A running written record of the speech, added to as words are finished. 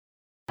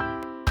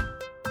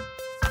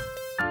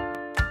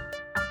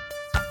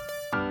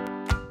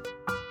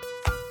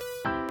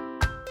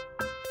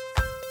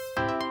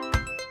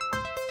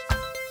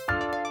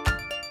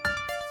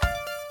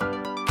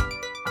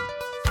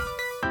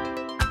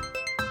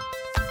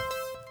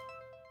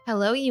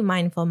Hello, you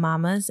mindful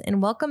mamas,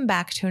 and welcome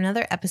back to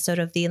another episode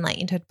of the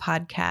Enlightenedhood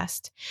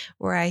podcast,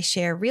 where I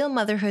share real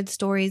motherhood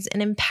stories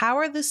and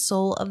empower the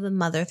soul of the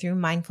mother through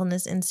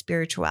mindfulness and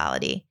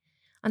spirituality.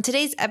 On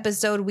today's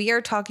episode, we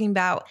are talking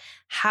about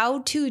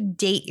how to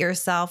date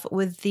yourself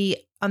with the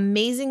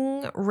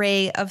amazing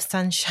ray of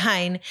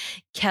sunshine,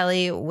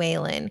 Kelly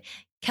Whalen.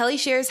 Kelly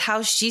shares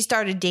how she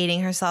started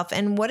dating herself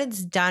and what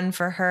it's done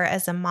for her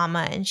as a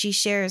mama, and she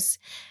shares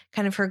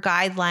kind of her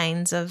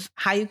guidelines of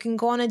how you can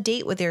go on a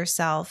date with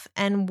yourself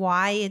and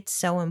why it's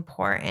so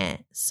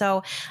important.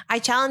 So I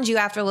challenge you,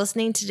 after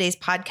listening to today's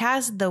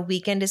podcast, the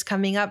weekend is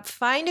coming up,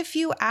 find a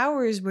few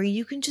hours where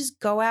you can just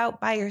go out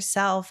by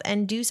yourself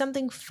and do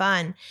something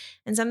fun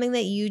and something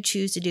that you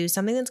choose to do,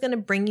 something that's going to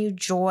bring you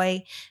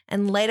joy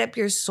and light up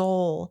your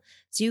soul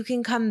so you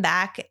can come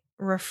back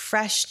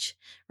refreshed,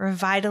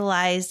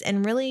 revitalized,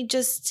 and really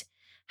just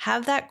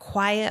have that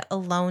quiet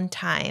alone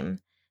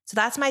time. So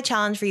that's my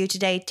challenge for you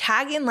today.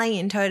 Tag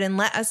Enlightenedhood and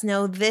let us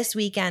know this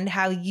weekend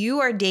how you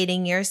are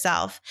dating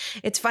yourself.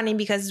 It's funny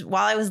because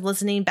while I was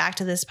listening back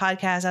to this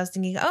podcast, I was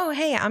thinking, oh,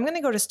 hey, I'm going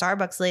to go to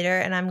Starbucks later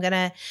and I'm going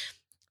to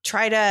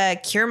try to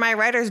cure my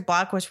writer's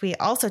block, which we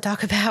also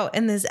talk about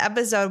in this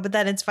episode. But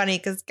then it's funny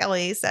because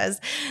Kelly says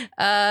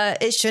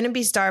it shouldn't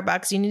be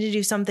Starbucks. You need to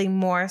do something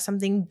more,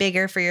 something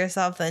bigger for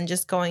yourself than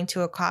just going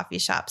to a coffee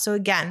shop. So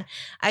again,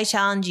 I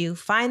challenge you,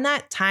 find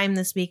that time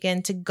this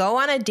weekend to go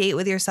on a date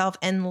with yourself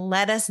and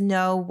let us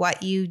know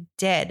what you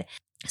did.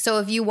 So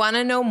if you want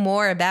to know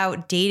more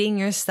about dating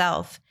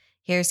yourself,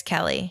 here's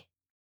Kelly.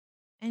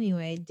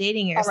 Anyway,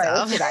 dating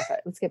yourself. All right,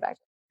 let's get back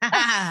to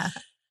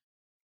it.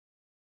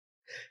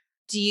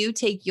 Do you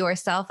take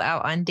yourself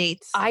out on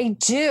dates? I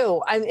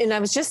do. And I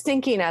was just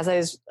thinking as I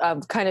was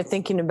kind of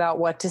thinking about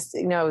what to,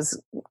 I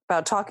was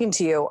about talking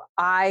to you,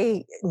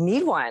 I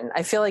need one.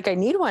 I feel like I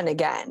need one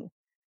again.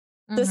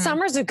 The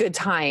summer's a good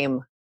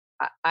time,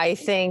 I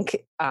think,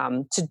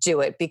 to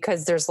do it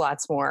because there's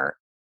lots more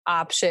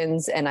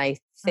options. And I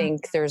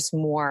think there's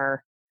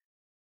more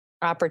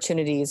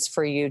opportunities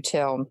for you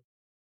to,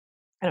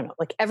 I don't know,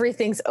 like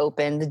everything's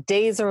open. The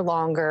days are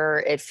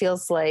longer. It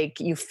feels like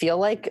you feel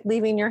like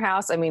leaving your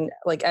house. I mean,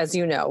 like, as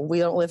you know, we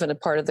don't live in a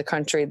part of the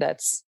country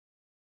that's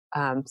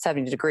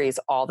 70 degrees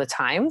all the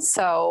time.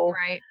 So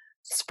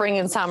spring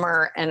and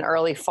summer and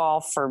early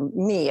fall, for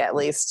me, at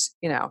least,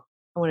 I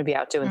want to be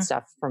out doing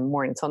stuff from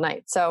morning till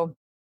night. So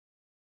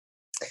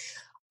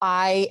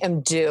I am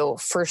due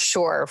for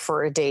sure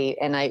for a date,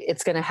 and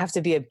it's going to have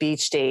to be a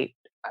beach date.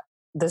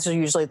 Those are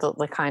usually the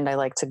kind I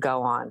like to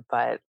go on,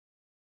 but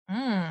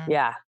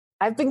yeah,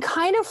 I've been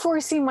kind of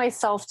forcing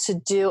myself to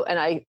do,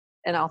 and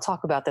I'll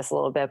talk about this a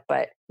little bit,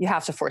 but you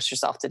have to force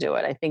yourself to do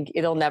it. I think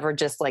it'll never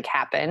just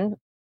happen,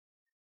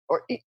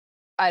 or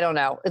I don't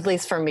know, at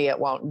least for me, it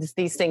won't.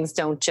 These things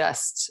don't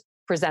just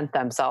present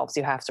themselves.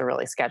 You have to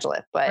really schedule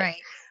it. But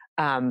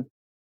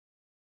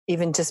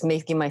even just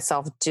making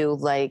myself do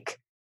like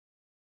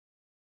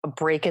a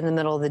break in the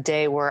middle of the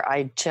day where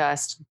I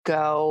just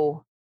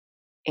go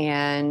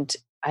and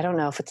I don't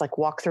know if it's like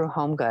walk through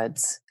Home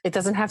Goods. It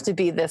doesn't have to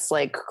be this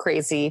like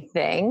crazy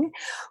thing,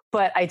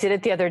 but I did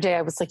it the other day.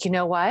 I was like, you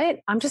know what?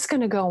 I'm just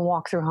going to go and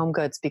walk through Home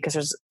Goods because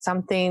there's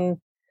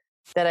something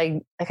that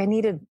I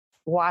needed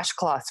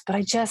washcloths, but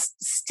I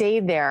just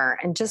stayed there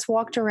and just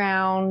walked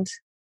around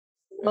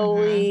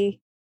slowly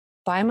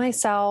by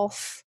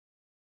myself.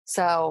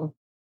 So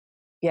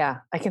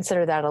yeah, I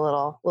consider that a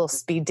little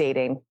speed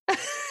dating.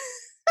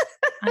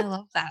 I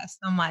love that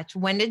so much.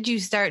 When did you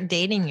start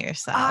dating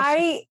yourself?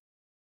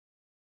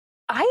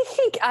 I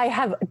think I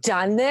have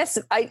done this.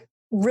 I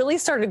really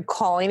started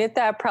calling it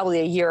that probably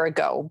a year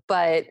ago,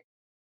 but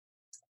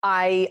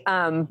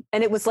and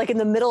it was like in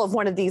the middle of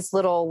one of these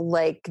little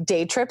like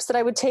day trips that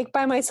I would take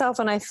by myself.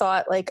 And I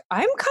thought like,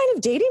 I'm kind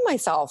of dating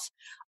myself.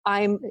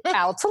 I'm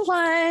out to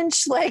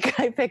lunch. Like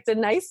I picked a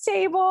nice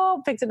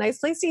table, picked a nice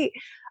place to eat.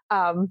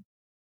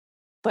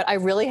 But I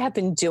really have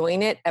been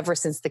doing it ever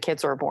since the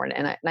kids were born.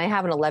 And I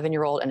have an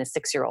 11-year-old and a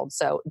 6-year-old.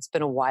 So it's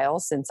been a while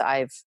since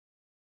I've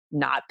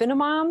not been a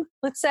mom,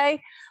 let's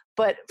say,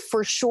 but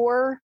for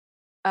sure,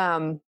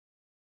 I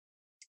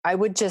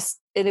would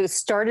it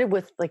started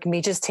with like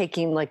me just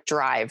taking like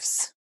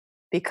drives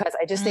because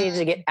I just needed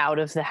to get out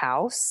of the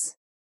house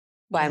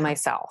by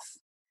myself.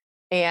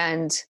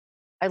 And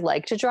I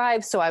like to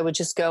drive. So I would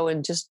just go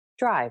and just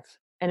drive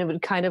and it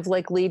would kind of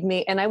like lead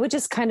me. And I would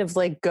just kind of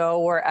like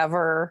go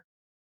wherever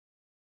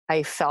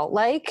I felt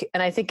like.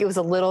 And I think it was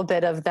a little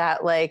bit of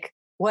that, like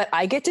what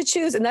I get to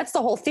choose. And that's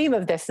the whole theme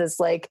of this is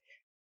like,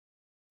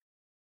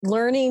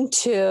 learning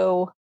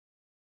to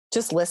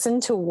just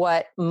listen to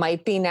what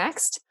might be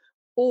next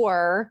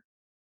or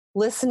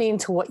listening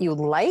to what you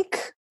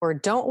like or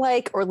don't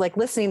like, or like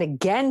listening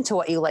again to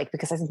what you like.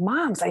 Because as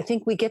moms, I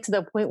think we get to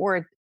the point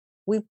where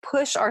we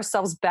push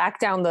ourselves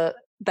back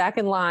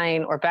in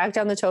line or back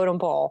down the totem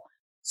pole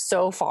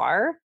so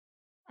far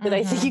that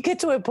I think you get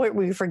to a point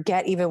where you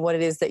forget even what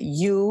it is that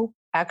you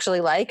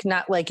actually like,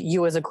 not like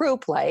you as a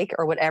group like,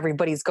 or what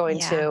everybody's going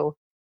to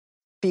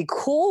be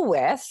cool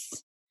with.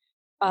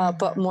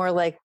 But more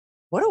like,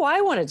 what do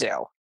I want to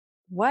do?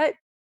 What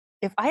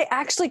if I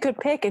actually could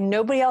pick and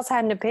nobody else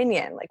had an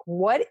opinion, like,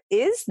 what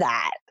is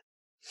that?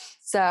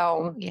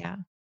 So Yeah.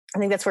 I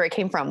think that's where it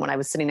came from when I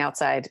was sitting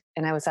outside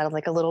and I was at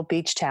like a little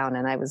beach town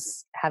and I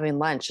was having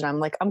lunch and I'm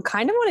like, I'm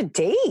kind of on a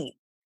date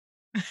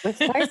with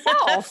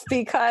myself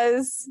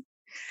because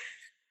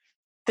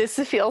this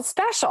feels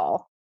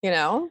special, you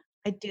know?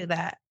 I do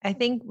that. I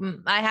think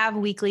I have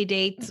weekly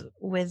dates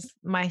with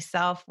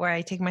myself where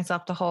I take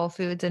myself to Whole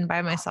Foods and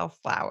buy myself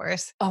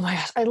flowers. Oh my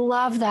gosh, I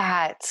love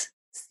that.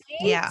 See?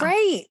 Yeah.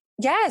 Great.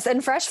 Yes.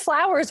 And fresh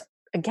flowers,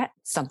 again,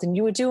 something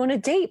you would do on a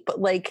date,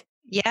 but like,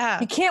 Yeah.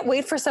 you can't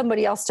wait for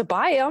somebody else to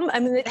buy them. I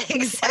mean,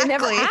 it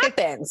never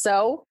happens.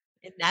 So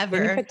it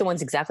never. you pick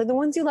exactly the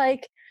ones you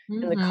like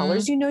and the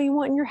colors you know you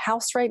want in your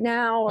house right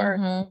now.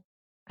 Or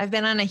I've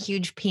been on a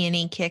huge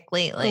peony kick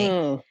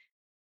lately.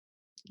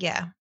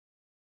 Yeah.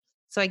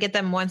 So I get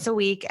them once a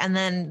week and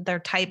then they're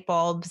tight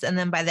bulbs. And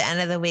then by the end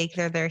of the week,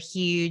 they're their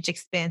huge,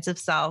 expansive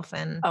self.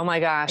 And oh my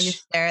gosh, I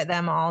just stare at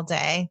them all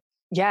day.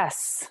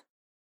 Yes.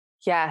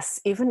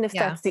 Yes. Even if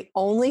that's the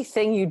only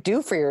thing you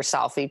do for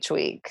yourself each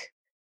week.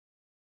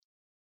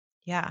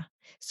 Yeah.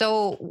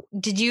 So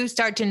did you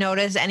start to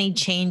notice any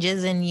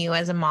changes in you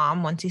as a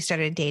mom once you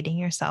started dating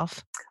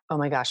yourself? Oh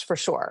my gosh, for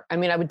sure. I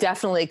mean, I would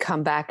definitely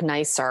come back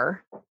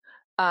nicer.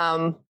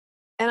 And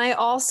I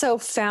also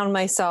found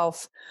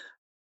myself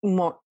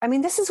more, I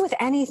mean, this is with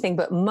anything,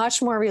 but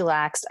much more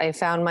relaxed. I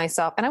found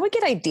myself, and I would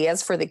get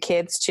ideas for the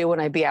kids too when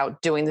I'd be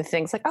out doing the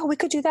things like, oh, we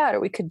could do that or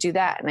we could do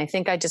that. And I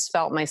think I just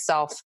felt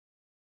myself,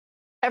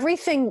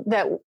 everything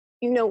that,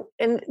 you know,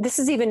 and this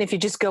is even if you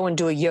just go and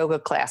do a yoga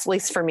class, at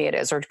least for me it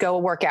is, or go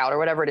work out or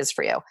whatever it is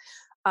for you.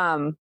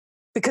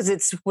 Because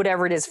it's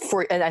whatever it is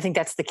for, and I think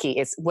that's the key,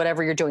 it's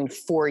whatever you're doing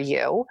for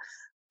you.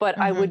 But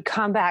I would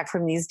come back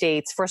from these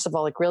dates, first of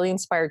all, like really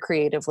inspired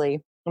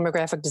creatively. I'm a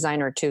graphic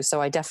designer too.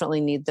 So I definitely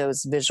need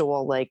those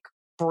visual like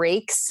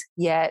breaks,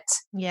 yet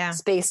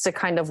space to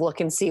kind of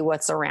look and see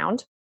what's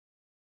around.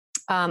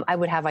 I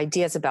would have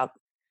ideas about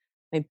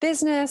my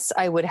business.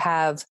 I would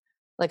have,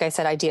 like I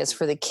said, ideas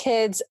for the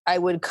kids. I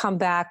would come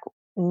back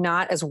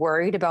not as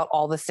worried about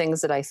all the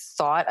things that I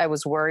thought I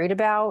was worried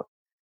about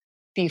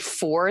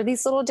before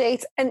these little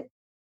dates. And,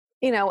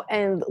 you know,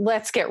 and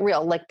let's get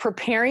real, like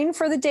preparing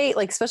for the date,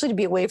 like especially to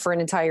be away for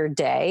an entire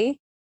day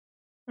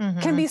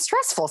can be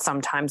stressful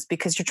sometimes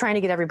because you're trying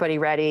to get everybody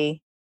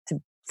ready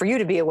for you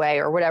to be away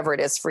or whatever it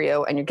is for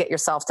you. And you get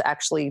yourself to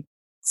actually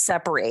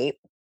separate.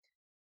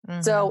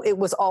 So it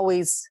was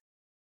always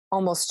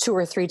almost 2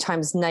 or 3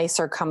 times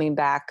nicer coming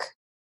back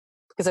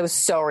because I was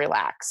so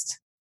relaxed.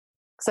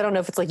 Because I don't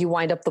know if it's like you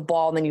wind up the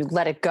ball and then you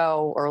let it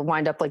go, or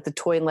wind up like the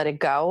toy and let it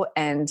go.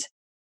 And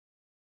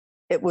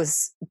it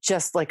was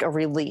just like a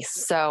release.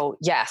 So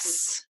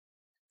yes,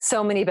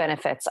 so many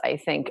benefits, I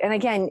think. And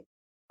again,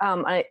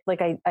 I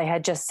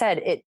had just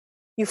said,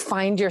 you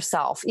find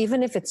yourself,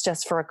 even if it's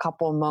just for a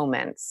couple of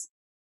moments.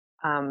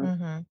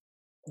 I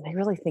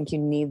really think you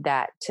need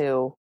that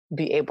to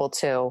be able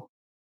to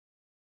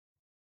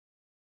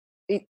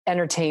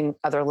entertain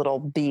other little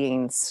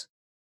beings,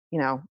 you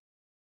know,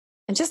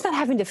 and just not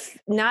having to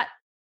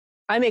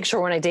I make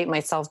sure when I date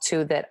myself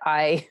too, that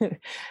I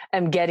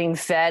am getting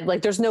fed.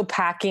 Like there's no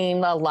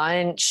packing a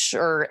lunch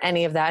or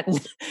any of that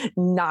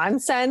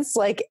nonsense.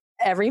 Like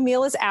every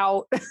meal is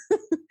out.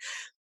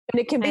 And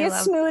it can be a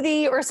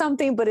smoothie or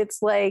something, but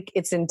it's like,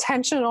 it's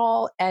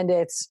intentional and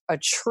it's a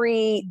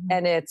treat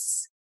and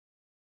it's,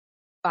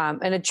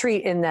 and a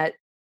treat in that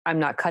I'm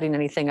not cutting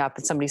anything up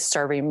and somebody's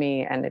serving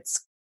me and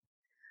it's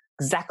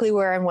exactly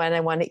where and when I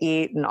want to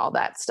eat and all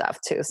that stuff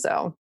too.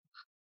 So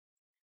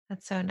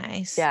that's so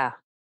nice. Yeah.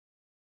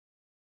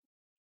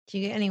 Do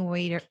you get any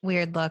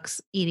weird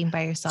looks eating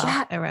by yourself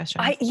at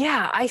restaurants?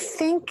 I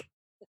think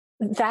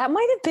that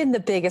might have been the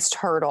biggest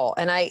hurdle.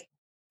 And I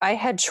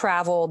had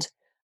traveled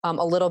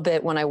a little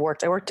bit when I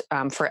worked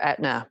for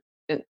Aetna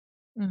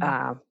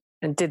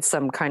and did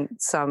some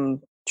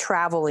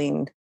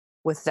traveling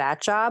with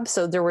that job.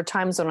 So there were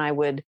times when I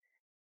would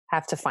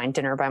have to find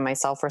dinner by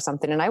myself or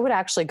something. And I would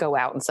actually go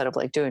out instead of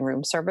like doing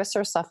room service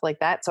or stuff like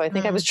that. So I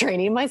think I was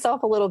training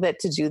myself a little bit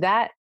to do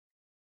that.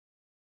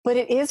 But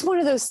it is one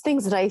of those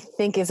things that I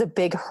think is a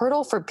big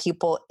hurdle for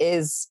people,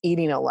 is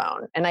eating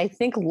alone. And I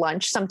think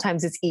lunch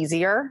sometimes is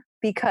easier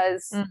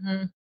because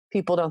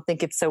people don't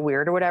think it's so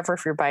weird or whatever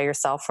if you're by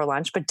yourself for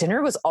lunch. But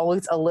dinner was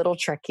always a little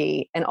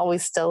tricky and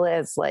always still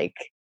is. Like,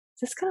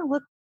 is this going to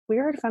look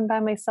weird if I'm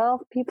by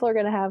myself? People are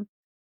going to have,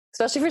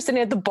 especially if you're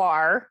sitting at the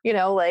bar, you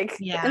know, like,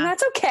 and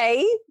that's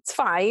okay. It's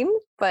fine.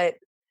 But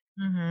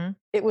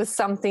it was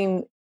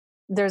something,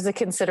 there's a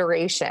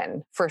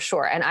consideration for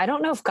sure. And I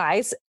don't know if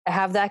guys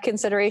have that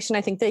consideration.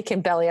 I think they can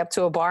belly up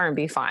to a bar and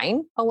be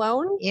fine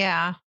alone.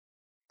 Yeah.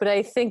 But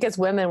I think as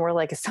women, we're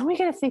like, is somebody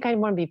going to think I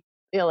want to be,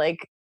 you know,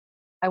 like,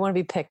 I want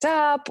to be picked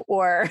up,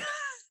 or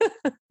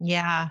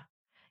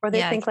or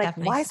they think like,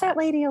 why is that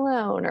lady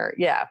alone? Or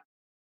Yeah.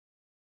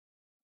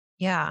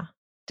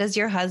 Does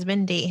your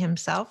husband date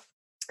himself?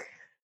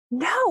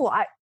 No,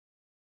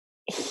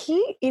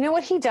 you know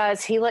what he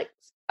does? He like,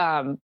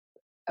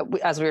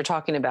 as we were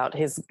talking about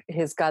his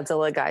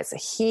Godzilla guys,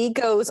 he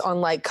goes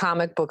on like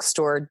comic book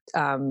store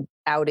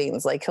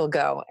outings. Like he'll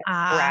go and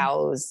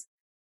browse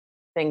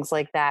things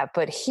like that.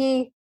 But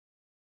he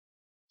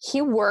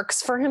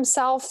works for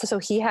himself. So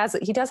he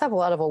does have a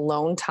lot of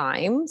alone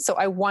time. So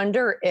I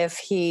wonder if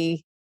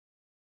he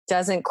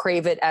doesn't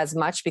crave it as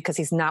much because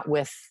he's not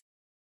with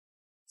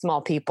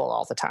small people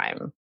all the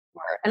time.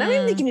 And I don't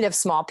even think you need to have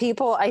small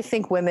people. I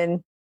think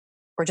women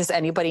or just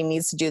anybody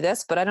needs to do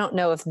this, but I don't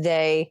know if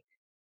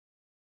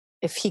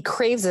he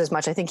craves it as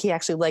much. I think he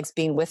actually likes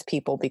being with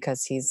people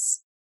because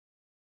he's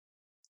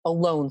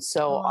alone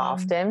so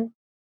often.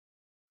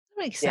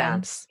 That makes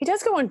sense. He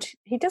does go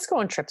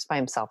on trips by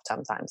himself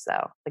sometimes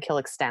though. Like he'll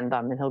extend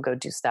them and he'll go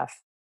do stuff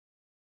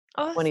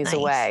when he's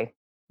away.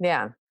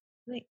 Yeah.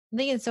 I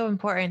think it's so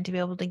important to be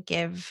able to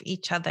give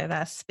each other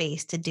that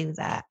space to do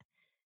that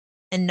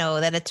and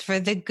know that it's for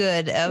the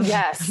good of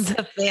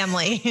the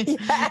family.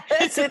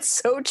 Yes, it's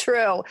so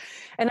true.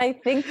 And I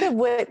think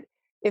that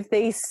if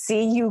they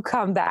see you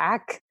come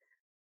back,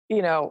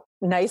 you know,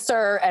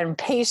 nicer and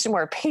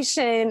more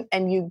patient,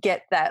 and you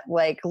get that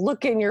like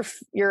look in your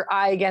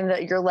eye again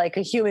that you're like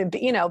a human,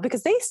 you know,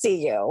 because they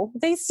see you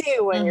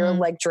when you're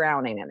like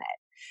drowning in it.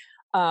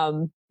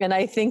 And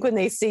I think when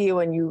they see you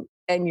and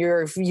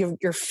your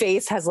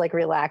face has like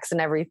relaxed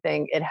and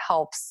everything, it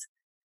helps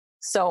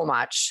so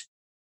much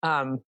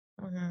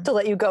to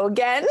let you go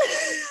again,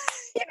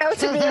 you know,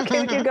 to be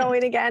okay with you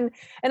going again.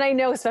 And I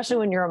know, especially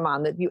when you're a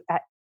mom, that you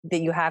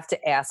have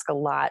to ask a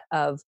lot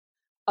of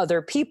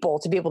other people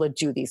to be able to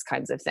do these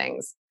kinds of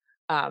things.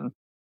 But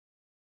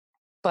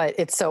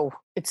it's so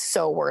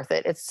worth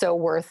it. It's so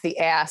worth the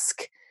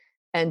ask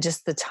and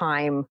just the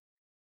time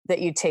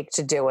that you take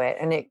to do it.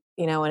 And it,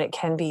 you know, and it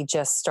can be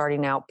just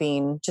starting out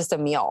being just a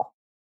meal.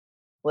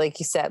 Like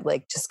you said,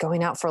 like just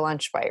going out for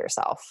lunch by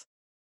yourself.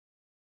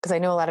 Because I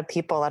know a lot of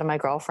my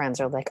girlfriends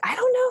are like, I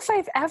don't know if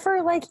I've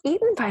ever like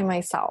eaten by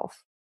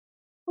myself.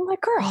 I'm like,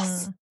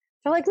 girls,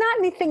 they're like, not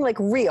anything like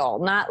real,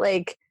 not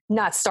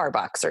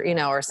Starbucks or, you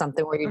know, or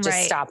something where you're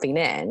just stopping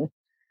in.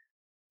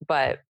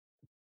 But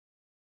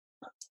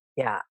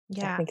yeah,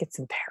 I think it's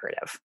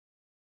imperative.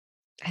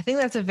 I think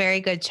that's a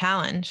very good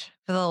challenge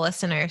for the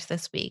listeners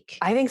this week.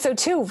 I think so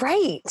too.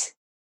 Right.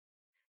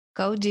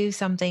 Go do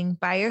something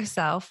by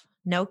yourself.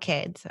 No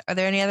kids. Are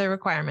there any other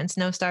requirements?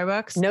 No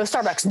Starbucks? No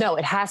Starbucks. No,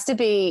 it has to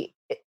be.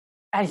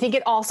 I think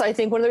one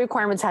of the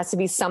requirements has to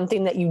be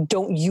something that you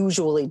don't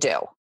usually do.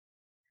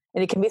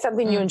 And it can be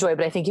something you enjoy,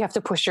 but I think you have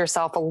to push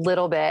yourself a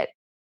little bit.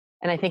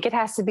 And I think it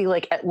has to be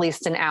like at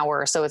least an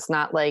hour. So it's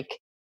not like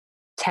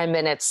 10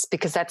 minutes,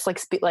 because that's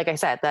like I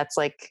said, that's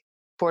like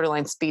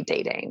borderline speed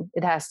dating.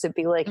 It has to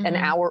be like an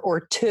hour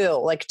or two.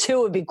 Like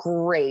 2 would be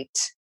great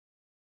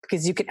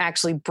because you can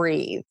actually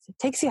breathe. It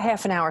takes you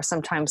half an hour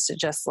sometimes to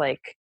just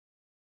like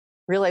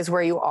realize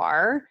where you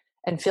are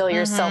and feel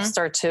yourself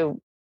start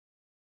to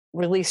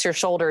release your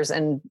shoulders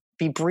and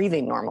be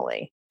breathing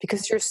normally,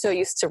 because you're so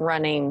used to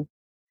running,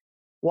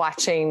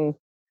 watching,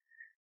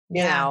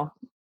 you know,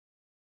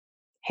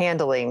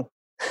 handling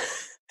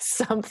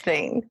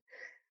something.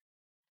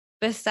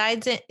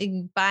 Besides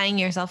buying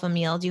yourself a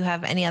meal, do you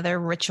have any other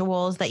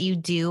rituals that you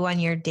do on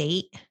your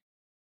date?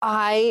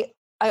 I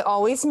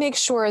always make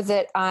sure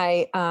that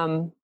I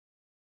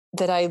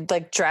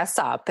like dress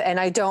up, and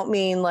I don't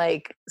mean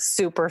like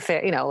super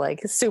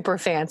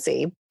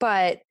fancy,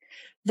 but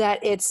that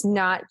it's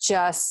not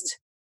just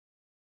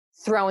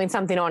throwing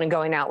something on and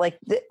going out, like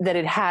that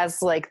it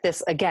has like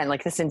this, again,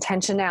 like this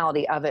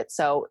intentionality of it.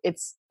 So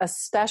it's a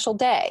special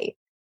day.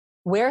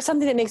 Wear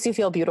something that makes you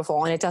feel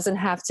beautiful, and it doesn't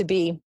have to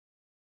be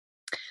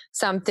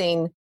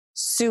something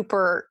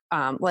super,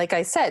 like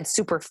I said,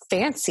 super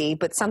fancy,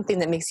 but something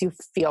that makes you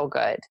feel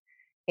good.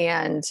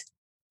 And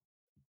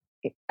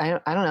I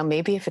don't know,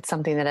 maybe if it's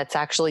something that it's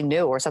actually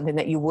new, or something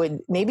that you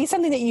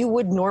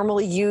would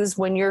normally use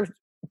when you're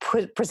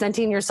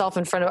presenting yourself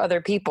in front of other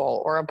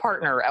people or a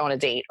partner on a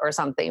date or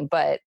something.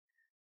 But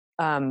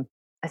I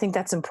think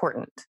that's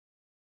important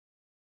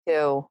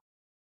to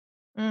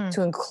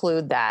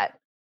include that.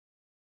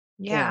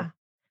 Yeah.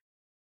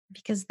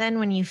 Because then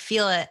when you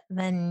feel it,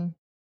 then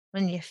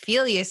when you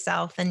feel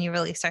yourself, then you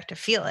really start to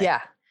feel it.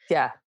 Yeah.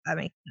 Yeah. That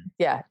makes sense.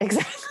 Yeah,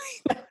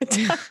 exactly.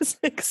 It does.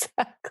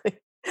 Exactly.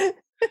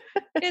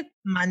 It's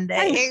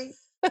Monday.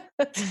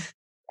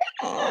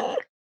 Oh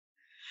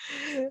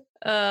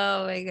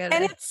my goodness.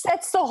 And it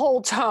sets the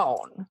whole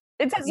tone.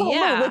 It sets the whole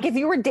tone. Like if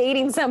you were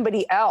dating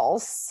somebody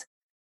else,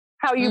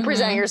 how you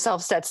present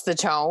yourself sets the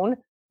tone.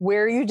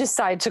 Where you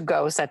decide to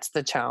go sets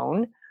the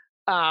tone.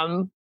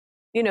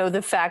 You know,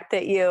 the fact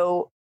that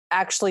you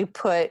actually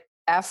put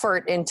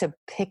effort into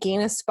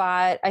picking a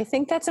spot, I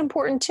think that's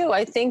important too.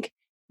 I think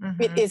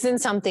it isn't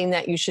something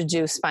that you should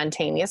do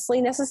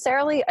spontaneously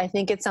necessarily. I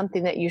think it's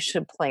something that you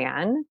should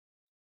plan,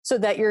 so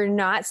that you're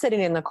not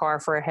sitting in the car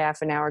for a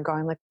half an hour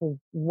going like,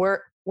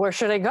 where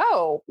should I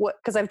go?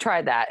 Because I've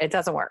tried that. It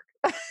doesn't work.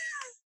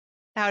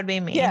 That would be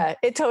me. Yeah,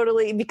 it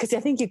totally, because I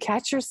think you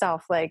catch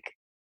yourself like,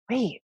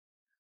 wait,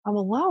 I'm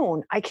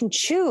alone. I can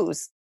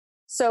choose.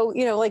 So,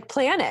 you know, like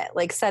plan it,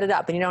 like set it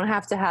up, and you don't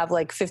have to have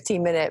like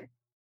 15-minute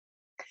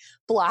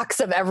blocks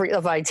of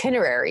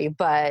itinerary,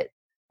 but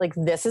like,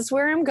 this is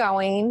where I'm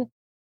going.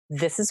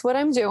 This is what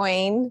I'm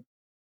doing.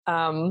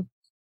 I'm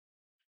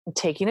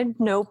taking a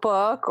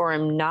notebook or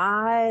I'm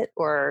not,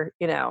 or,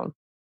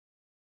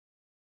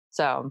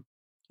 so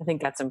I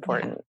think that's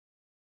important. Yeah.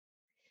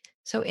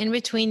 So in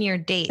between your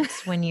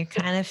dates, when you're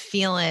kind of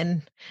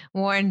feeling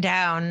worn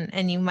down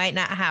and you might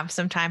not have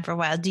some time for a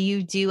while, do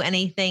you do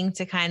anything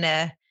to kind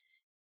of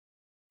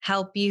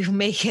help you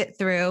make it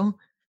through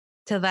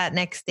to that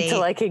next date?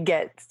 Till I could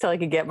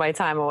get my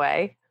time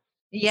away.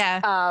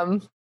 Yeah.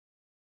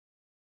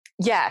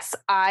 Yes,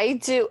 I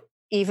do.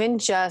 Even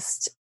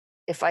just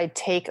if I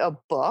take a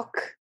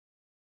book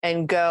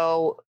and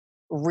go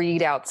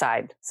read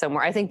outside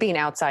somewhere, I think being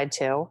outside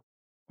too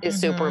is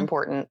super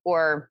important,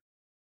 or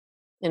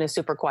in a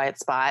super quiet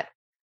spot.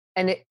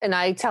 And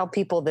I tell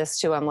people this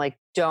too. I'm like,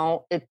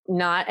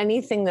 not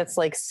anything that's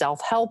like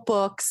self-help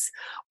books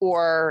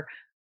or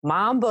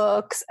mom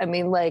books. I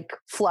mean, like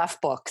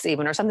fluff books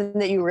even, or something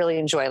that you really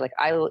enjoy. Like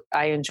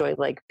I enjoy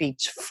like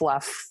beach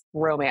fluff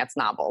romance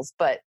novels,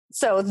 but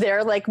so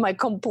they're like my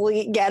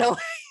complete getaway.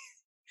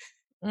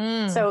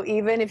 So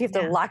even if you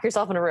have to lock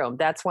yourself in a room,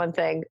 that's one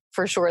thing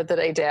for sure that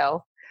I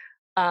do.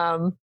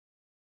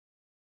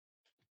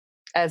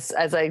 As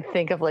I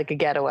think of like a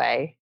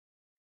getaway,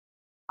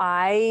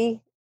 I'll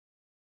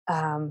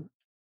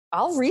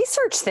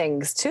research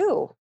things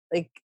too.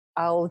 Like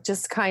I'll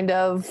just kind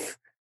of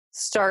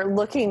start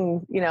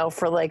looking,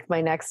 for like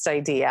my next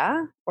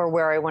idea or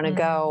where I want to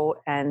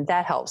go. And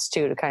that helps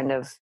too, to kind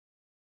of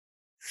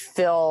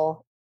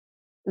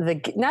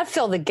not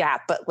fill the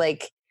gap, but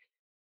like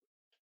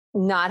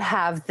not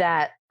have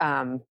that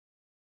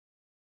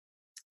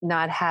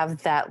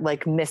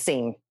like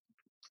missing,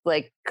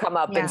 like come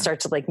up and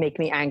start to like make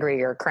me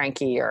angry or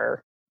cranky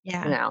or,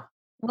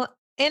 Well,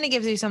 and it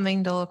gives you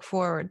something to look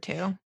forward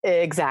to.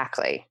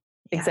 Exactly.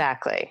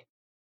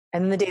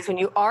 And then the days when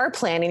you are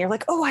planning, you're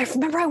like, oh, I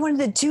remember I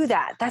wanted to do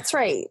that. That's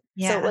right.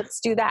 Yeah. So let's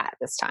do that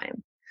this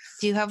time.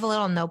 Do you have a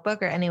little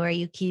notebook or anywhere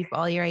you keep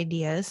all your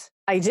ideas?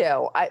 I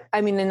do.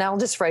 I mean, and I'll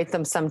just write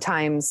them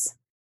sometimes.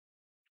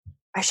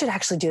 I should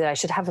actually do that. I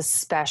should have a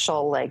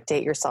special like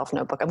date yourself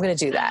notebook. I'm going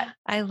to do that.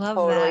 I love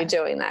totally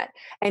doing that.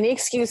 Any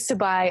excuse to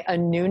buy a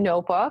new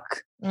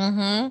notebook.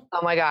 Oh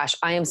my gosh.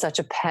 I am such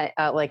a pen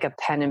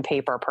and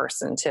paper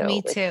person too.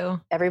 Me too.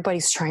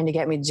 Everybody's trying to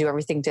get me to do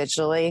everything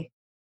digitally.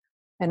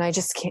 And I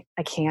just can't.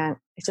 I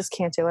just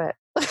can't do it.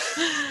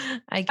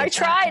 I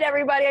tried,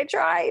 everybody. I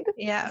tried.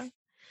 Yeah.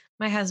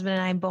 My husband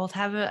and I both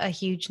have a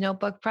huge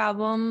notebook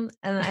problem.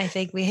 And I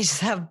think we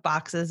just have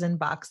boxes and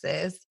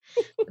boxes.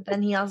 But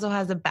then he also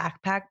has a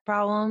backpack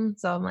problem.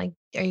 So I'm like,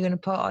 are you going to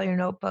put all your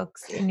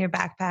notebooks in your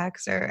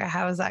backpacks, or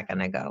how is that going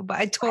to go? But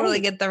I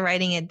totally get the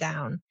writing it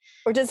down.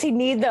 Or does he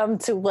need them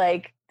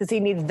to does he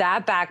need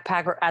that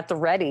backpack or at the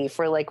ready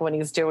for like when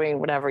he's doing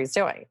whatever he's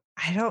doing?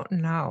 I don't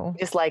know.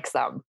 He just likes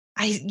them.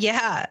 It's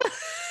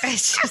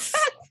just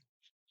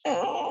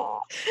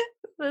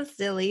the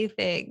silly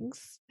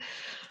things.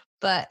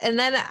 And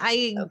then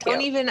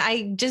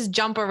I just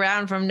jump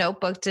around from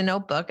notebook to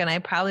notebook, and I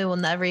probably will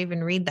never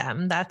even read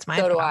them. That's my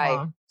problem. Do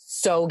I.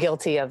 So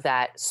guilty of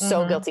that.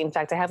 So guilty. In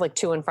fact, I have like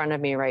 2 in front of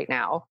me right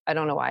now. I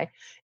don't know why.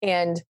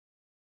 And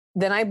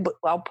then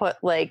I'll put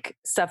like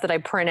stuff that I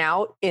print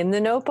out in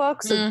the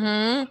notebook. So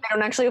I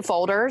don't actually have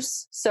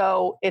folders.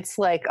 So it's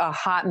like a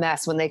hot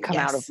mess when they come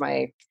out of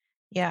my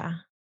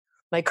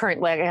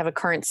current, like I have a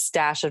current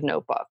stash of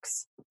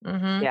notebooks.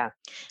 Yeah.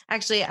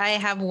 Actually, I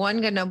have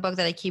one good notebook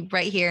that I keep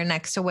right here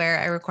next to where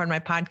I record my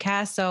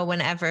podcast. So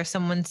whenever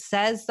someone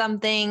says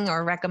something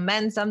or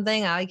recommends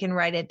something, I can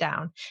write it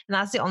down. And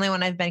that's the only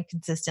one I've been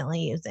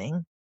consistently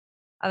using.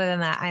 Other than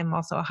that, I'm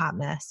also a hot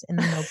mess in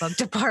the notebook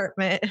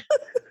department.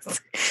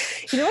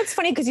 You know what's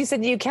funny? Because you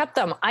said you kept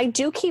them. I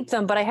do keep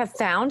them, but I have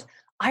found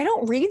I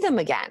don't read them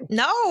again.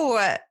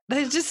 No,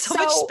 there's just so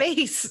much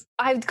space.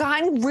 I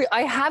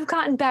have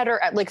gotten better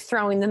at like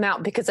throwing them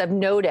out, because I've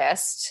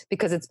noticed,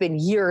 because it's been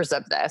years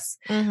of this,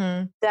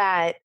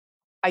 that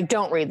I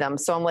don't read them.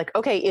 So I'm like,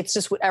 okay, it's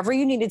just whatever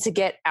you needed to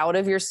get out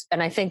of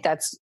and I think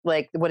that's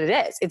like what it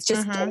is. It's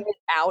just getting it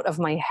out of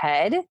my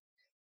head.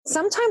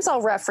 Sometimes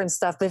I'll reference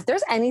stuff, but if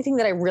there's anything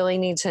that I really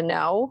need to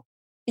know,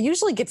 it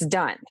usually gets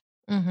done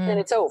and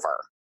it's over.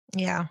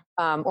 Yeah.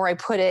 Or I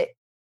put it,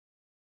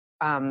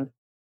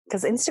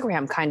 because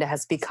Instagram kind of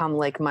has become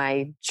like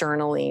my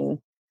journaling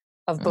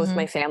of both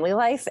my family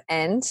life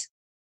and,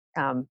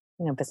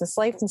 business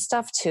life and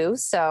stuff too.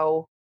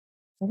 So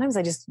sometimes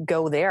I just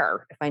go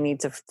there if I need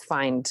to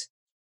find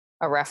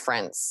a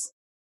reference,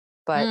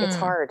 but it's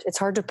hard. It's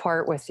hard to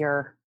part with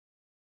your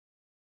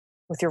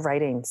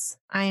writings.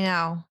 I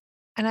know.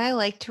 And I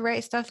like to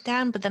write stuff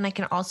down, but then I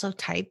can also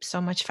type so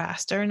much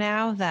faster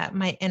now that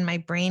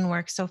my brain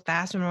works so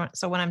fast.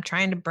 So when I'm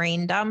trying to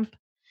brain dump,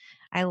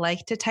 I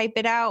like to type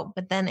it out,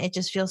 but then it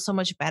just feels so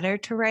much better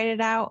to write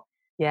it out.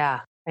 Yeah,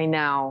 I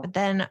know. But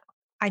then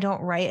I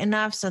don't write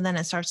enough. So then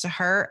it starts to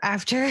hurt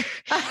after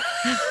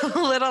a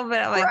little bit.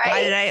 I'm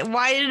like,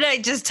 why did I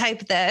just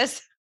type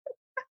this?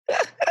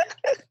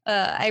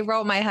 I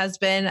wrote my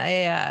husband.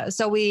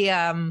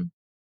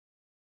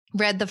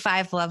 read the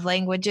 5 love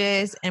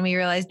languages, and we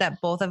realized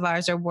that both of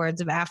ours are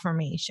words of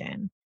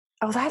affirmation.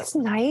 Oh, that's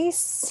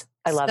nice.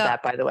 I love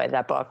that, by the way,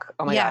 that book.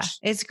 Oh my gosh.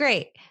 It's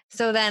great.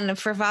 So then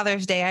for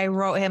Father's Day, I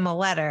wrote him a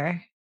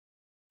letter,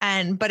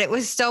 but it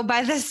was so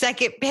by the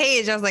second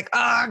page, I was like,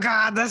 oh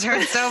God, this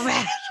hurts so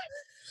bad.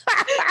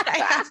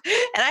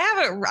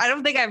 I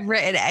don't think I've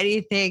written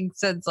anything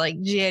since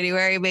like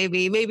January,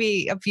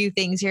 maybe a few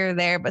things here or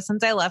there. But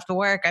since I left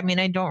work, I mean,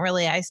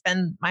 I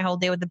spend my whole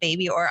day with the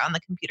baby or on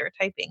the computer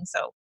typing.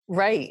 So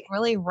right. I don't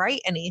really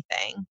write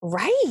anything.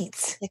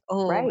 Right.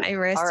 Like, my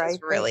wrist is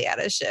really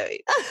out of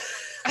shape.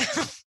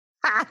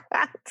 I'm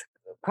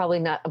probably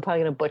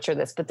going to butcher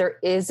this, but there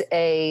is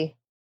a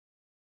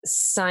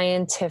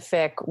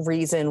scientific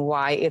reason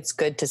why it's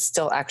good to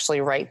still actually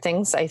write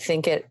things. I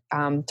think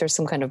there's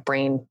some kind of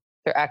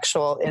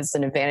is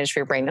an advantage for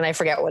your brain. And I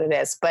forget what it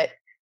is, but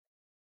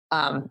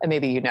and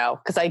maybe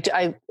because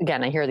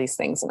I hear these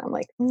things and I'm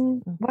like,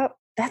 well,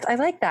 I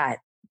like that.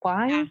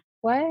 Why? Yeah.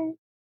 What?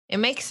 It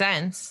makes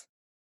sense.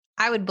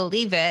 I would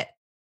believe it,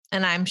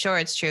 and I'm sure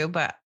it's true,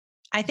 but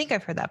I think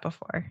I've heard that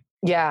before.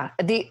 Yeah.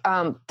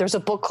 There's a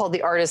book called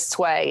The Artist's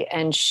Way,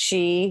 and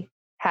she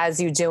has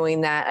you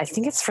doing that. I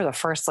think it's for the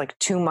first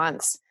 2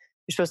 months.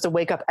 You're supposed to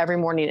wake up every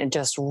morning and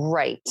just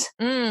write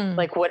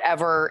like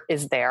whatever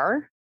is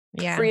there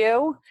for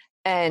you.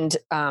 And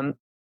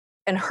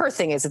her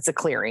thing is it's a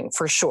clearing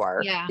for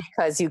sure,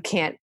 because you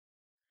can't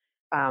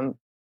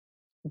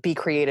be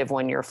creative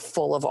when you're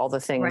full of all the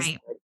things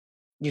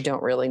you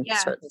don't really,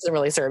 doesn't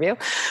really serve you.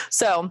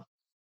 So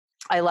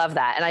I love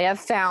that. And I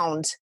have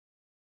found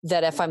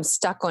that if I'm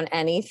stuck on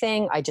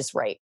anything, I just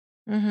write,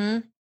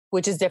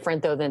 which is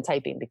different though than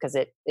typing, because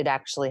it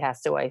actually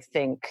has to, I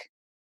think,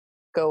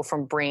 go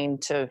from brain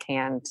to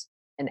hand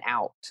and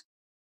out.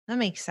 That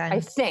makes sense. I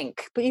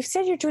think, but you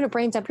said you're doing a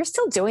brain dump. You're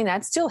still doing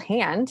that. Still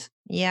hand.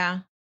 Yeah.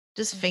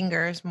 Just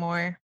fingers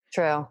more.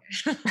 True.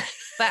 But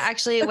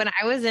actually, when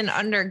I was in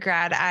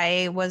undergrad,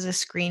 I was a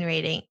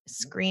screenwriting.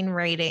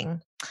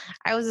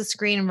 I was a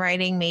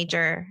screenwriting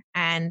major.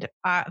 And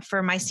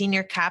for my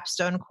senior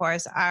capstone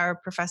course, our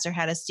professor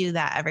had us do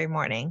that every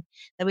morning.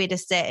 That we had to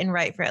sit and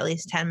write for at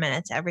least 10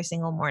 minutes every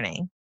single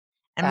morning.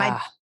 And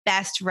my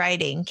best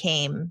writing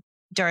came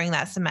during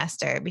that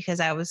semester because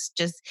I was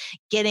just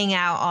getting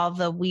out all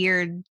the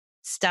weird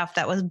stuff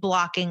that was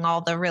blocking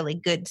all the really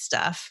good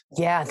stuff.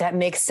 Yeah, that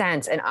makes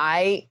sense. And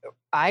I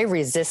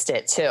resist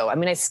it too. I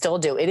mean, I still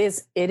do. It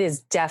is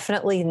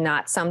definitely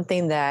not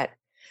something that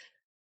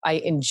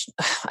I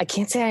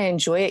can't say I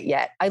enjoy it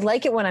yet. I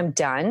like it when I'm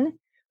done,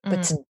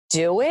 but to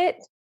do it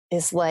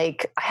is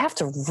like, I have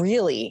to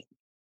really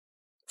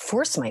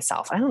force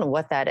myself. I don't know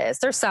what that is.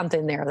 There's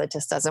something there that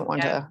just doesn't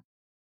want to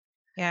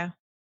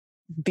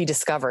be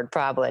discovered,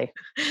 probably.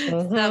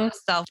 Some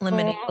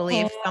self-limiting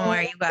belief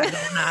somewhere you got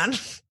going on.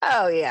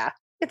 Oh yeah.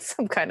 It's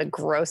some kind of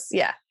gross,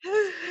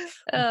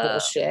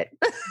 bullshit.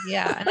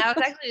 Yeah. And I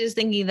was actually just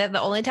thinking that the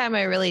only time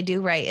I really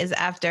do write is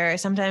after,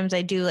 sometimes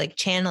I do like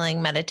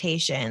channeling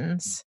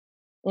meditations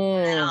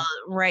and I'll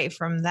write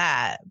from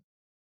that.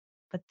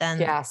 But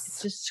then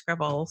it's just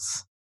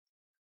scribbles.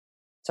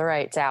 It's all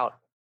right. It's out.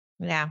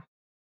 Yeah.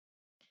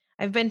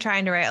 I've been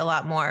trying to write a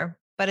lot more,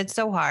 but it's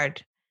so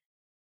hard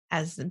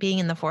as being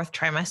in the 4th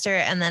trimester.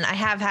 And then I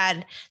have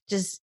had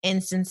just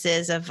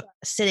instances of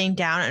sitting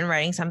down and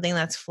writing something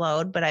that's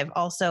flowed, but I've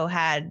also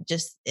had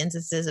just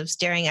instances of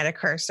staring at a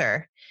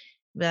cursor,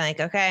 be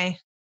like, okay,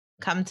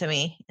 come to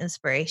me,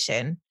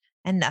 inspiration,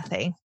 and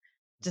nothing,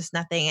 just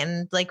nothing.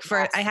 And like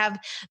I have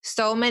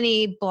so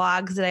many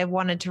blogs that I've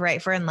wanted to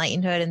write for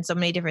Enlightenedhood and so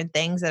many different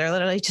things that are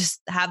literally just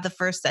have the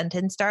first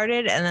sentence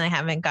started. And then I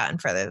haven't gotten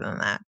further than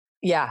that.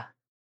 Yeah.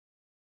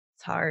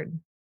 It's hard.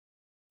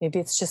 Maybe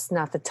it's just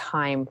not the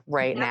time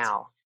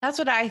now. That's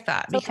what I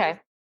thought. Okay.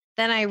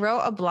 Then I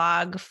wrote a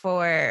blog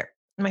for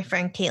my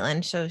friend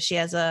Caitlin. So she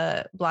has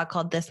a blog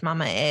called This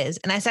Mama Is.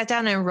 And I sat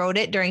down and wrote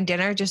it during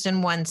dinner just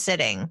in one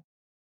sitting.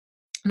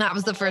 And that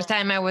was the first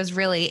time I was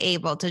really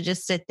able to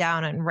just sit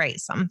down and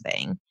write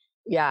something.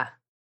 Yeah.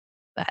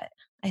 But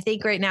I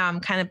think right now I'm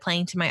kind of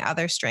playing to my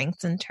other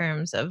strengths in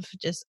terms of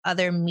just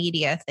other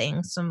media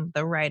things. Some of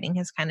the writing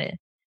has kind of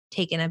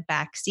taken a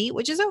back seat,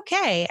 which is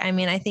okay. I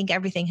mean, I think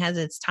everything has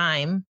its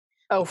time.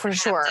 Oh, for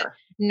sure.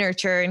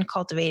 Nurture and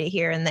cultivate it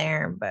here and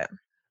there, but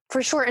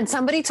for sure. And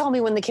somebody told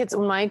me when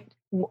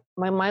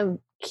my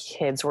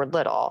kids were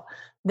little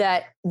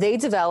that they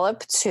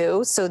develop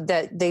too, so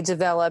that they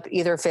develop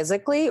either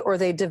physically or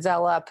they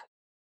develop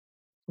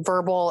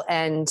verbal,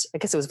 and I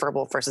guess it was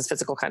verbal versus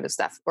physical kind of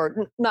stuff,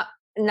 or not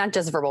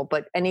just verbal,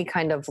 but any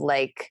kind of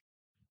like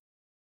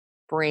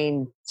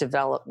brain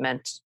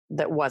development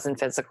that wasn't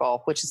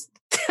physical, which is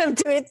I'm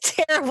doing a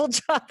terrible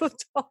job of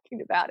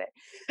talking about it,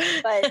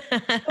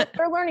 but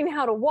they're learning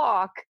how to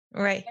walk,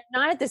 right? And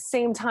not at the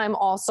same time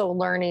also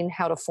learning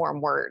how to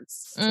form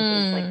words and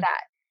things like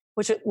that,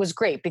 which was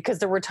great because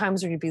there were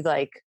times where you'd be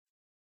like,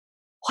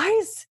 why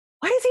is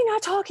he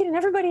not talking and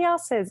everybody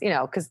else is,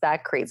 because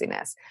that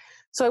craziness.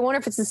 So I wonder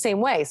if it's the same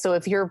way. So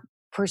if you're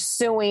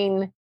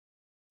pursuing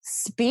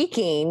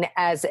speaking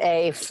as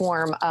a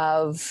form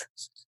of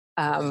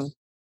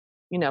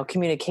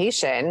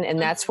communication, and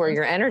that's where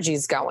your energy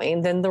is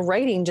going, then the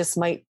writing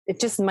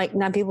might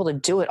not be able to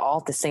do it all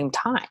at the same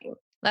time.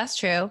 That's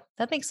true.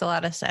 That makes a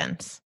lot of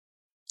sense.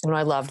 And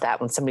I love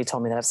that when somebody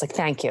told me that. I was like,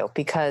 thank you,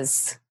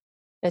 because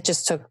it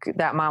just took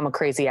that mama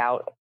crazy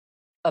out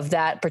of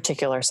that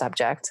particular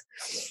subject.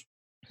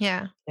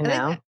 Yeah.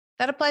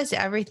 That applies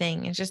to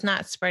everything. It's just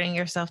not spreading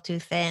yourself too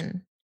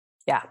thin.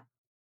 Yeah.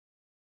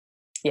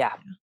 Yeah.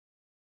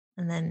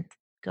 And then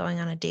going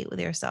on a date with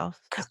yourself.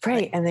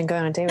 Right. And then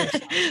going on a date with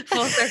yourself.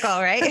 Full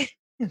circle, right?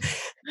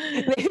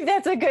 Maybe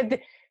that's a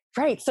good,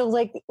 right. So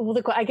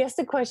I guess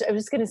the question, I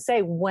was going to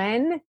say,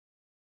 when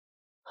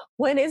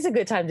is a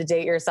good time to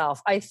date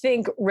yourself? I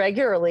think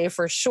regularly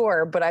for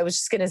sure, but I was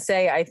just going to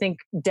say, I think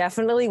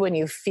definitely when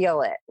you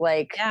feel it,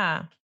 like,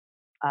 yeah.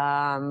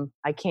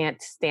 I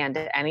can't stand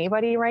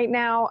anybody right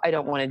now. I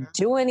don't want to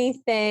do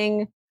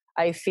anything.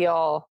 I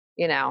feel,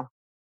 Yeah.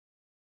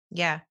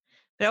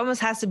 But it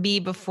almost has to be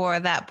before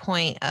that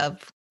point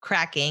of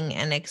cracking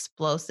and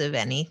explosive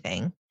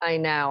anything. I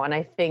know. And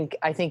I think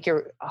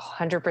you're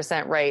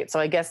 100% right. So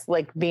I guess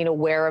like being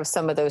aware of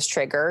some of those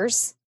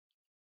triggers.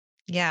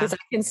 Yeah. Because I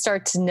can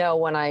start to know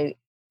when I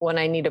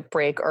need a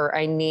break, or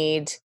I'm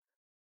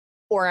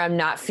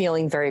not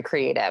feeling very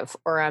creative,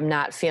 or I'm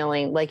not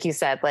feeling, like you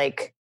said,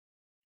 like,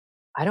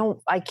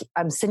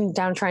 I'm sitting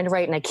down trying to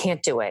write and I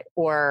can't do it.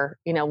 Or,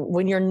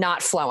 when you're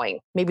not flowing,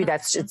 maybe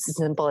that's it's as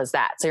simple as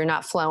that. So you're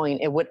not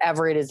flowing at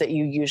whatever it is that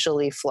you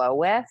usually flow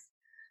with.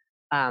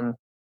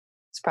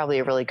 It's probably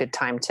a really good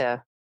time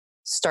to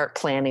start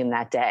planning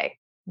that day.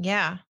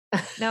 Yeah.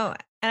 No.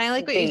 And I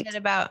like what you said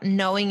about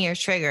knowing your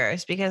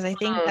triggers, because I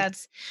think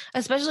that's,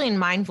 especially in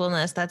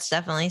mindfulness, that's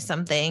definitely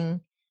something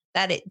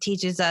that it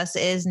teaches us,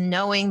 is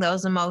knowing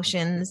those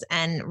emotions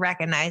and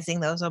recognizing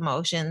those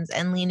emotions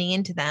and leaning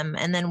into them.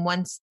 And then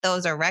once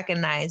those are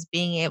recognized,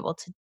 being able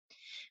to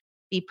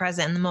be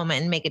present in the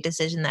moment and make a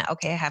decision that,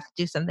 okay, I have to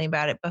do something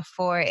about it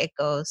before it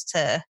goes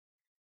to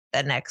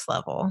the next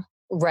level.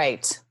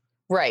 Right.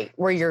 Right.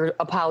 Where you're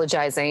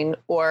apologizing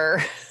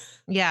or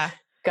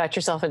got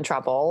yourself in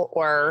trouble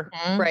or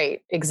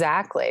right.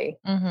 Exactly.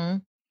 Mm-hmm.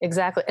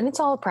 Exactly. And it's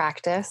all a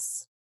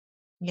practice.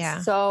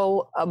 Yeah.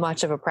 So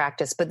much of a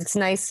practice, but it's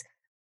nice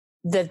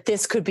that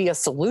this could be a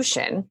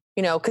solution,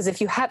 because if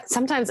you have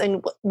sometimes,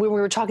 and when we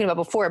were talking about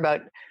before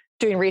about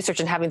doing research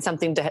and having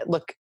something to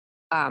look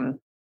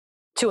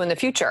to in the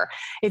future,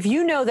 if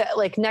you know that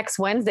like next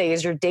Wednesday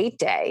is your date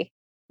day,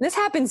 this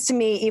happens to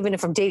me even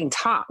if I'm dating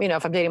Tom,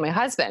 if I'm dating my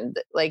husband,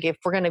 like if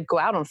we're going to go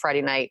out on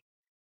Friday night,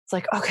 it's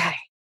like, okay,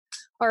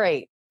 all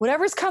right,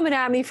 whatever's coming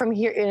at me from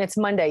here, and it's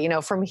Monday,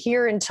 from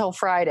here until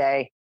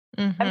Friday,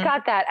 I've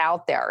got that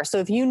out there. So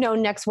if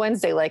next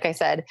Wednesday, like I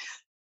said,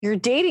 you're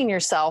dating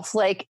yourself,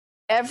 like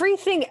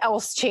everything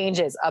else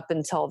changes up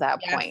until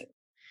that point.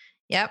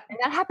 Yep. And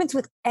that happens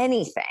with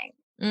anything.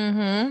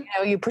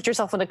 Mm-hmm. You put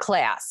yourself in a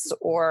class,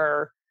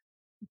 or,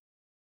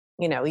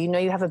 you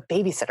have a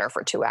babysitter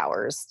for 2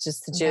 hours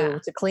just to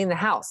clean the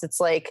house. It's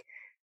like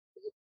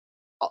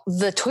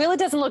the toilet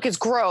doesn't look as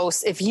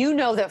gross if you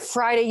know that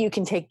Friday you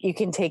can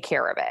take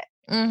care of it.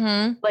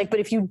 Mm-hmm. Like, but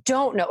if you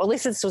don't know, at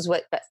least this was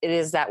what it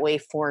is that way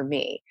for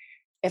me.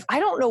 If I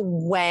don't know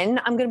when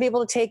I'm going to be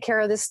able to take care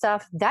of this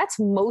stuff, that's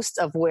most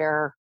of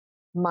where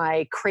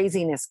my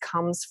craziness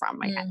comes from.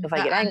 If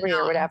I get angry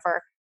or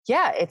whatever,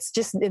 it's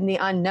just in the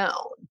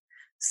unknown.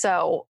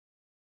 So,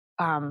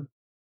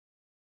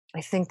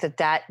 I think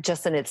that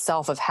just in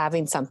itself of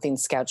having something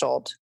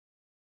scheduled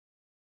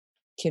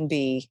can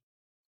be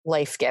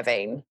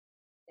life-giving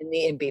in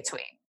the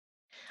in-between.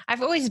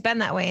 I've always been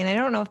that way. And I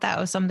don't know if that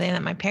was something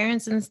that my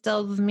parents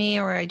instilled with me,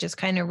 or I just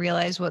kind of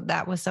realized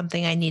that was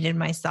something I needed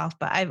myself,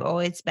 but I've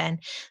always been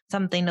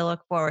something to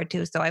look forward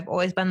to. So I've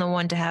always been the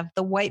one to have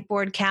the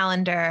whiteboard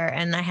calendar,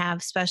 and I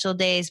have special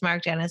days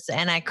marked in it,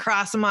 and I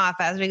cross them off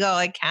as we go,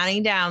 like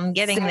counting down,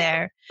 getting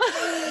there.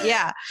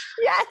 Yeah.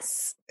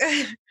 Yes.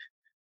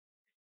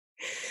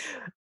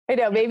 I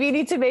know. Maybe you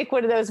need to make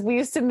one of those. We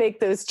used to make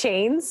those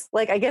chains.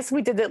 Like, I guess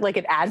we did it like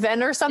at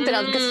Advent or something.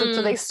 I guess that's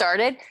where they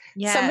started.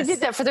 Yes. Someone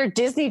did that for their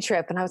Disney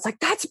trip. And I was like,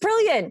 that's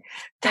brilliant.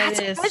 That's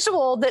a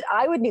visual that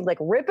I would need. Like,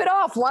 rip it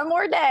off one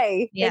more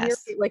day. Yes. And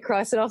you're like,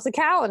 cross it off the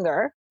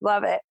calendar.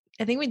 Love it.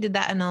 I think we did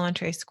that in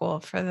elementary school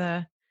for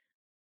the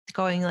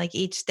going like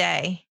each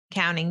day,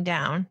 counting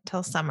down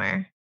till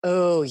summer.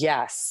 Oh,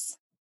 yes.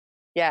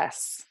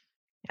 Yes.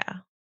 Yeah.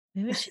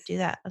 Maybe we should do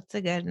that. That's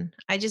a good,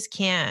 I just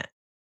can't.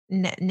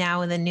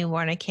 Now with a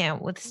newborn, I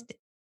can't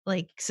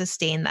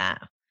sustain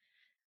that.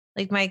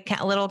 Like my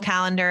little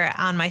calendar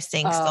on my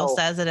sink still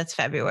says that it's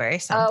February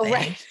something. Oh,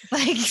 right.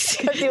 Like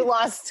because you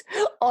lost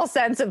all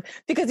sense of,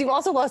 because you've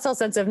also lost all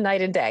sense of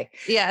night and day.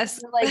 Yes.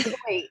 You're like,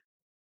 wait,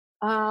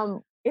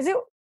 is it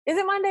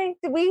Monday?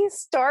 Did we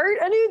start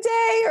a new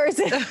day, or is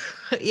it?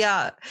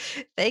 Yeah.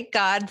 Thank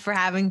God for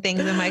having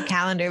things in my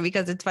calendar,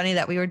 because it's funny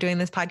that we were doing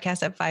this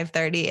podcast at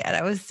 5:30 and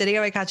I was sitting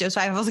on my couch. It was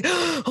 5. I was like,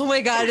 oh my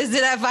God, is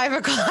it at 5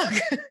 o'clock?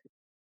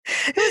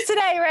 It was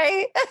today,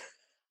 right?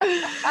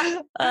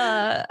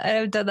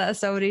 I've done that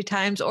so many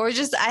times, or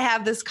just I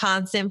have this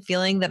constant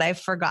feeling that I've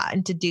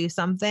forgotten to do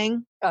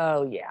something.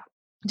 Oh yeah.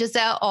 just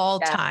at all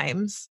Yeah.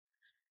 times.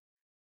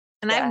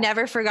 And Yeah. I've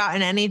never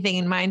forgotten anything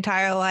in my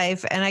entire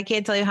life. And I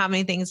can't tell you how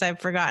many things I've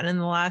forgotten in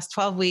the last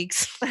 12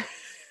 weeks.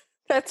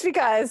 That's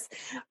because,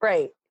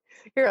 right,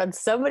 you're on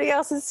somebody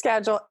else's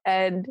schedule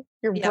and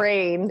your Yep.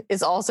 brain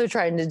is also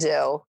trying to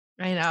do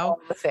I know. all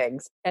the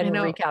things and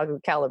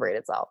recalibrate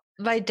itself.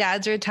 My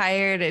dad's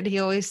retired and he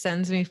always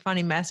sends me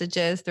funny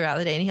messages throughout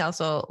the day, and he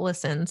also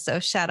listens. So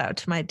shout out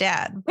to my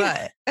dad.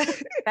 But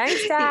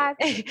Thanks, Dad.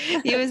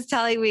 he was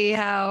telling me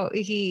how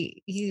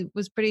he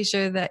was pretty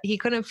sure that he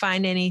couldn't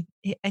find any.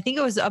 I think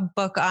it was a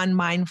book on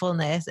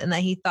mindfulness, and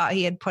that he thought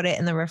he had put it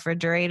in the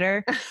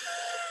refrigerator.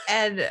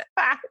 And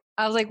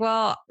I was like,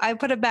 well, I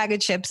put a bag of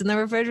chips in the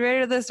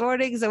refrigerator this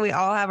morning, so we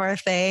all have our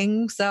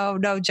thing. So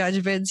no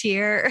judgments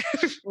here.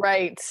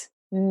 Right.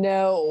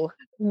 No,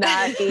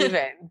 not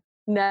even.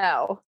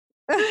 No.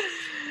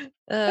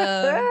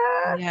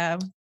 Yeah.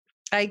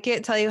 I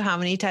can't tell you how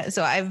many times.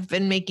 So I've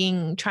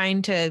been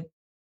trying to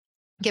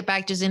get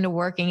back just into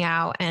working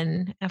out.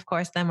 And of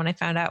course, then when I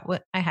found out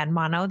what I had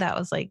mono, that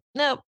was like,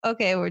 nope,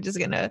 okay, we're just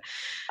going to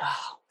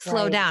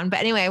slow down. But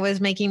anyway, I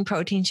was making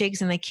protein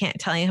shakes, and I can't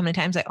tell you how many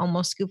times I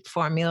almost scooped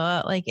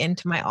formula like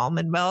into my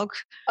almond milk.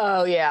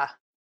 Oh, yeah.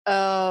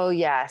 Oh,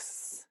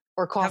 yes.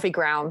 Or coffee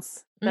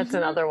grounds. That's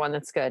another one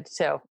that's good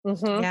too.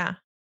 Mm-hmm. Yeah.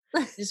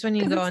 Just when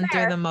you're going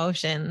through the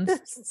motions.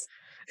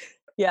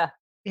 Yeah.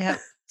 Yeah.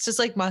 It's just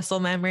like muscle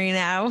memory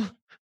now.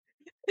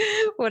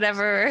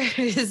 Whatever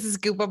is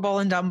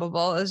scoopable and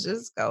dumpable is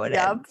just going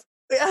in.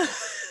 Yeah.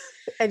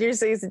 And you're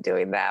so used to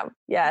doing that.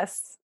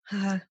 Yes.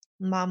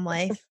 Mom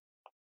life.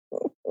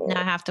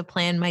 Now I have to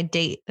plan my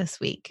date this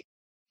week.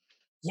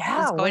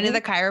 Yeah. Does going to the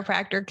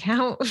chiropractor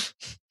count?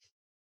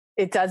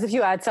 It does if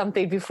you add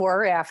something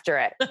before or after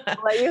it.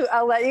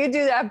 I'll let you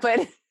do that,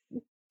 but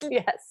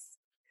yes.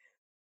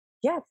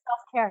 Yes,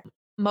 self-care.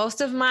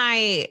 Most of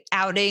my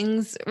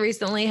outings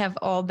recently have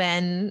all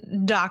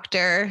been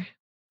doctor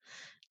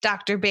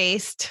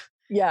based.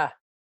 Yeah.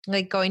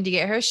 Like going to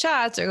get her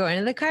shots or going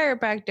to the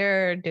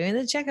chiropractor or doing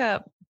the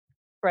checkup.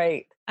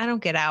 Right. I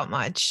don't get out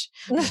much.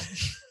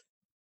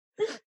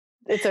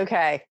 It's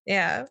okay.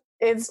 Yeah.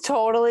 It's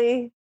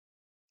totally,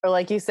 or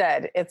like you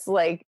said, it's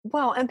like,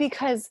 well, and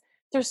because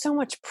there's so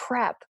much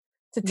prep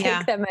to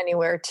take them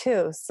anywhere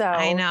too. So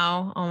I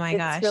know. Oh my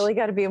gosh. It's really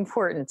got to be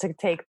important to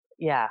take.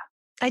 Yeah.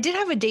 I did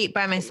have a date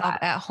by myself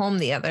at home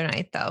the other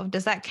night though.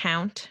 Does that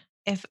count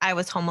if I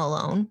was home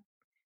alone?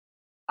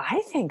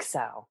 I think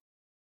so.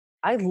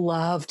 I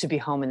love to be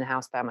home in the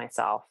house by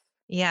myself.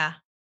 Yeah.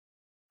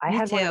 I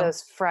had one of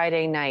those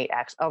Friday night,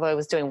 although I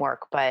was doing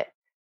work, but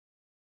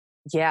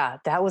yeah,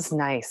 that was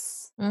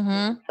nice.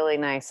 Really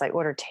nice. I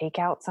ordered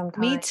takeout sometimes.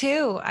 Me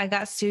too. I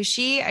got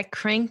sushi. I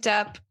cranked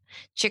up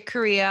Chick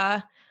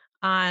Corea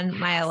on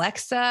my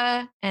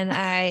Alexa, and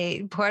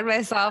I poured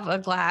myself a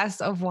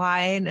glass of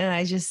wine, and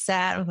I just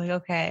sat. I was like,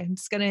 okay, I'm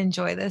just going to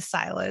enjoy this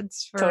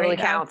silence. Totally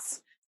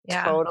counts.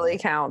 Yeah. Totally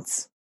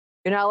counts.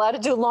 You're not allowed to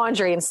do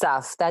laundry and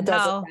stuff. That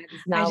doesn't.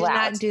 I did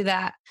not do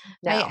that.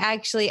 No. I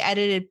actually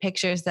edited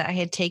pictures that I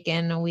had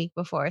taken a week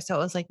before, so it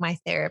was like my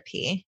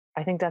therapy.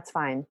 I think that's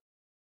fine.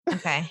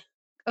 Okay.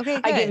 Okay.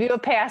 Good. I give you a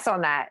pass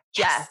on that.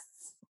 Yes.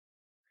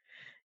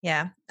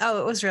 Yeah.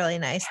 Oh, it was really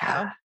nice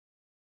though.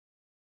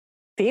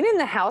 Being in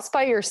the house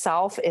by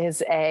yourself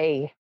is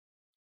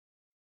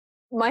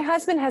my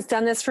husband has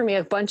done this for me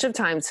a bunch of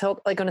times.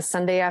 He'll like on a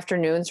Sunday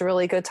afternoon is a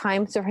really good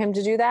time for him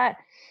to do that.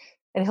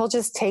 And he'll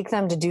just take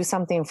them to do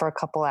something for a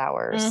couple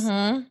hours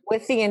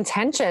with the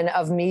intention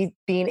of me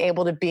being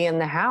able to be in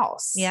the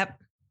house. Yep.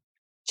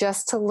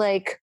 Just to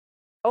like,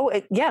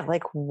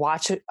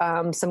 watch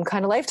some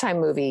kind of Lifetime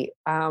movie,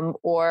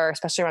 or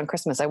especially around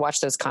Christmas. I watch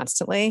those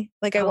constantly.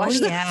 Like I watch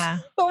them. Yeah.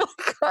 Oh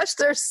my gosh,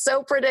 they're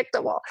so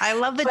predictable. I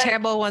love the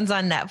terrible ones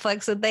on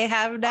Netflix that they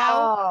have now.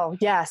 Oh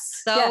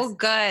yes, so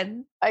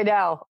good. I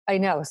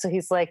know. So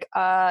he's like,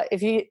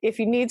 if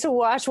you need to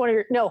watch one of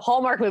your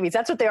Hallmark movies,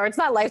 that's what they are. It's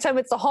not Lifetime,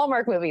 it's the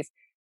Hallmark movies.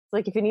 It's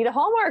like if you need a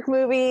Hallmark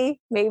movie,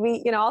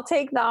 maybe I'll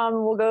take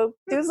them. We'll go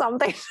do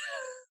something.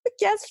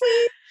 Yes,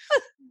 please.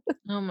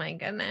 Oh my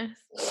goodness.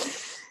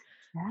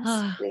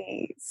 Yes,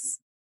 please.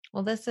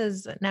 Well,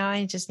 now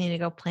I just need to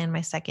go plan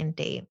my second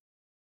date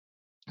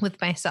with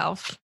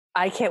myself.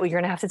 I can't. Well, you're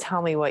going to have to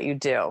tell me what you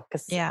do.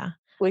 Because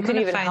we could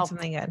even find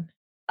something good.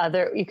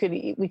 We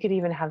could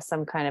even have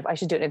some kind of, I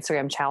should do an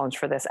Instagram challenge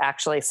for this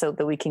actually, so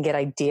that we can get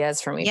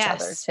ideas from each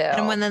other too.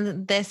 And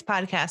when this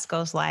podcast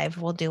goes live,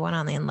 we'll do one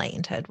on the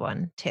Enlightened Hood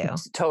one too.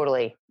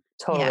 Totally.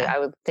 Yeah. I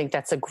would think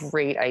that's a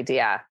great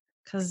idea.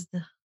 Because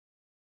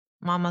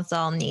mamas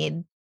all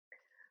need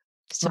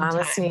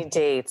Mamas need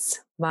dates.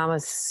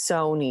 Mamas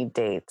so need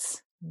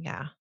dates.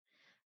 Yeah.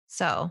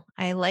 So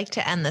I like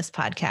to end this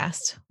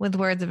podcast with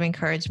words of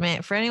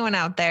encouragement for anyone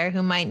out there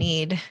who might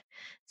need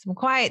some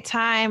quiet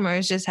time or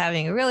is just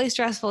having a really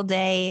stressful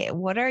day.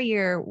 What are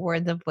your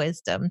words of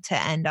wisdom to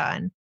end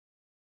on?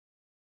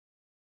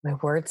 My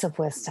words of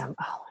wisdom.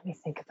 Oh, let me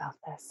think about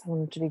this. I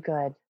want it to be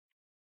good.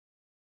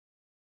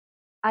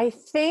 I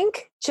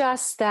think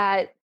just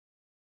that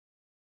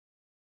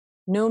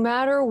no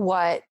matter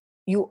what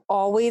you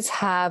always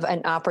have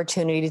an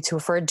opportunity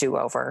for a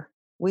do-over.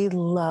 We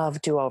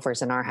love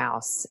do-overs in our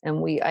house,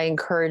 and I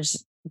encourage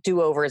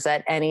do-overs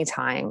at any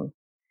time.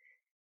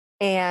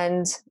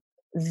 And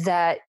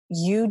that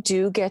you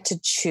do get to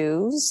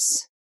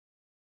choose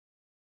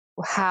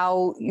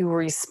how you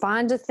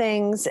respond to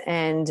things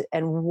and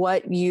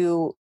what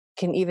you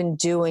can even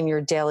do in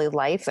your daily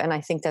life. And I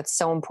think that's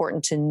so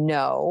important to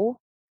know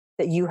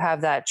that you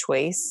have that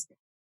choice,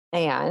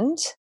 and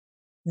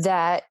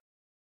that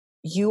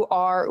you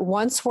are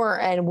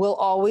and will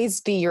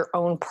always be your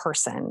own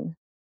person.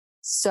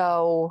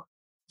 So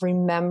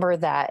remember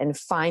that and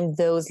find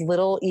those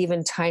little,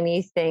 even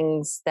tiny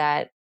things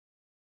that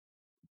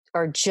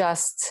are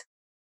just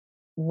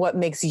what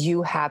makes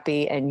you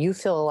happy and you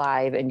feel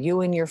alive and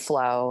you in your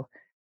flow,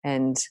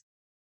 and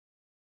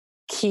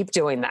keep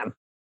doing them.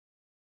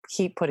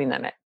 Keep putting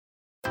them in.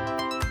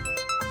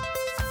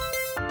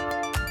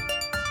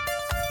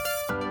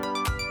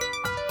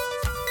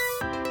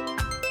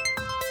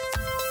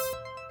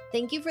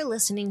 Thank you for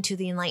listening to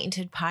the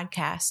Enlightened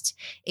Podcast,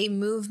 a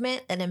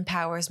movement that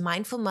empowers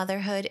mindful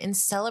motherhood and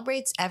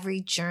celebrates every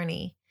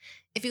journey.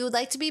 If you would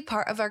like to be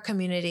part of our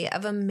community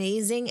of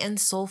amazing and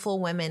soulful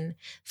women,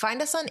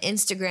 find us on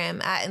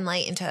Instagram at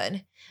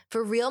Enlightenedhood.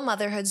 For real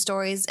motherhood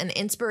stories and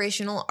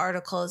inspirational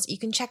articles, you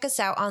can check us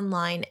out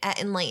online at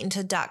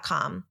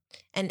enlightenedhood.com.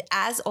 And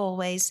as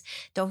always,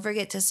 don't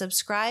forget to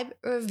subscribe,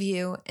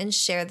 review, and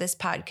share this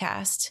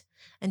podcast.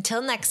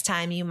 Until next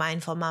time, you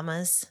mindful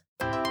mamas.